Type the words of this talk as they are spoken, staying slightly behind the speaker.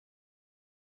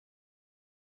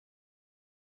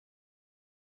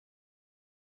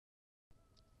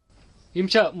यम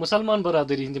छा मुसलमान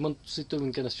बरादरी हिंद सी तो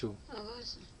वनकस छो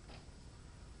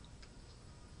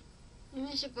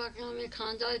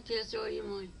खानदार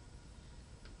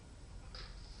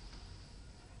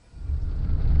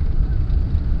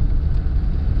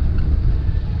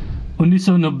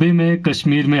 1990 में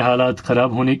कश्मीर में हालात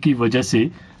खराब होने की वजह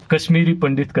से कश्मीरी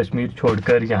पंडित कश्मीर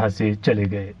छोड़कर यहां से चले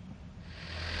गए।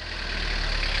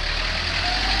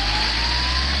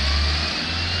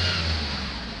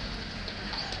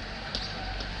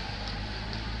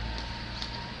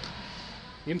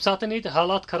 यम सातन ये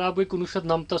हालात खराब गई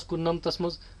 1999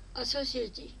 मज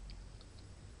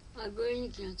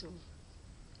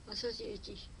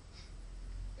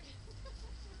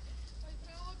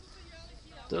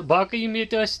तो बाकी यम ये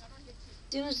तुहज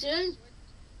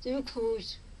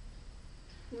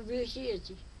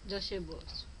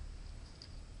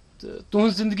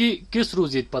जिंदगी किस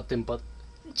रोज ये पत तम पत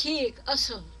ठीक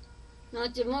असल ना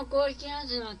तमो कोर क्या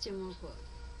ना तमो कोर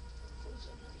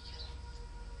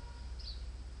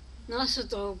ना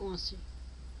सतो कौन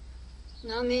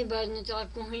ना मैं बरने तो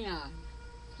कोई आ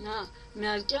ना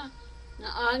मिलता ना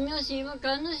आदमी सेवा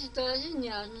करना सिता से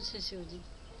न्याज से सोदी।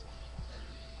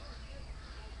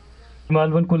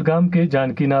 मालवन कुलगाम के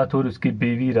जानकी नाथ और उसकी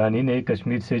बीवी रानी ने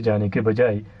कश्मीर से जाने के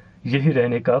बजाय यही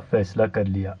रहने का फैसला कर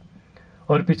लिया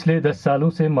और पिछले 10 सालों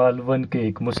से मालवन के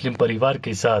एक मुस्लिम परिवार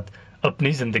के साथ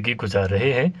अपनी जिंदगी गुजार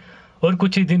रहे हैं। और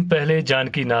कुछ ही दिन पहले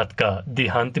जानकी नाथ का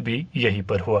देहांत भी यहीं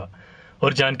पर हुआ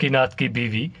और जानकी नाथ की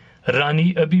बीवी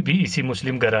रानी अभी भी इसी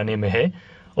मुस्लिम घराने में है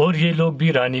और ये लोग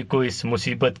भी रानी को इस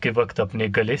मुसीबत के वक्त अपने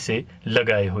गले से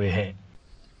लगाए हुए हैं।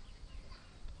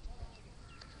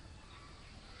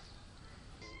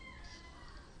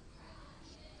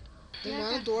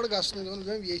 तोड़ गसन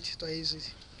गम ये तह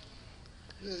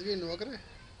गई नौकर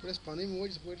पानी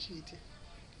मोज पे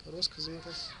करोस खजमत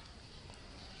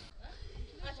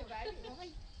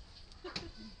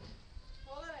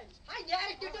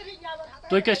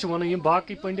तो क्या वन ये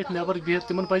बाकी पंडित नबर बिहत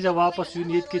तिमन पज वापस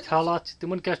यून ये हालात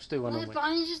तिमन क्या वन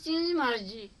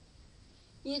मर्जी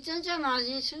ये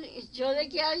मर्जी चले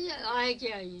क्या आए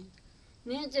क्या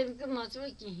मे तम मतलब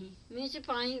कहें मे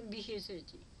पानी बिहित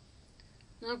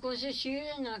ना कुछ शीर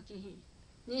ना कहें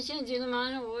मे दिल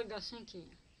मान और गसन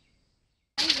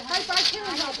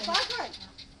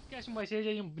क्या मैसेज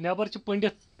नबर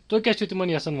पंडित तो क्या तिमन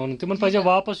यसान वन तिमन पज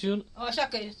वापस यून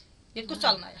ये कुछ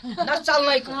चलना है ना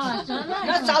चलना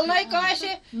ही कहाँ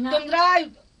से तुम द्राय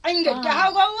अंगे क्या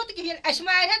होगा वो तो किसी ऐसे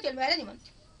में आए हैं दिल में आए नहीं मन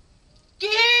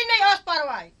किसी नहीं आस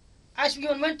परवाह ऐसे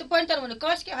यूं मन तो पॉइंटर मन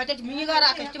कौश के हटे मीगा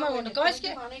रखे तुम मन कौश के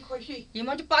ये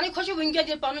मन तो पानी खुशी विंगे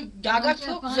दिल पानी जागा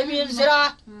छो जमीन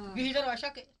ज़रा बिहदर आशा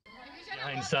के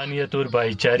यहाँ इंसानियत और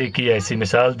भाईचारे की ऐसी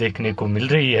मिसाल देखने को मिल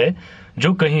रही है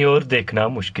जो कहीं और देखना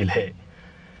मुश्किल है।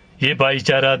 ये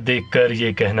भाईचारा देखकर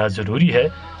ये कहना जरूरी है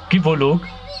कि वो लोग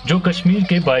जो कश्मीर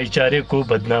के भाईचारे को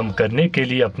बदनाम करने के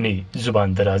लिए अपनी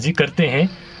जुबान दराजी करते हैं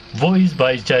वो इस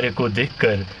भाईचारे को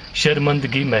देखकर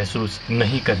शर्मिंदगी महसूस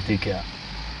नहीं करते क्या।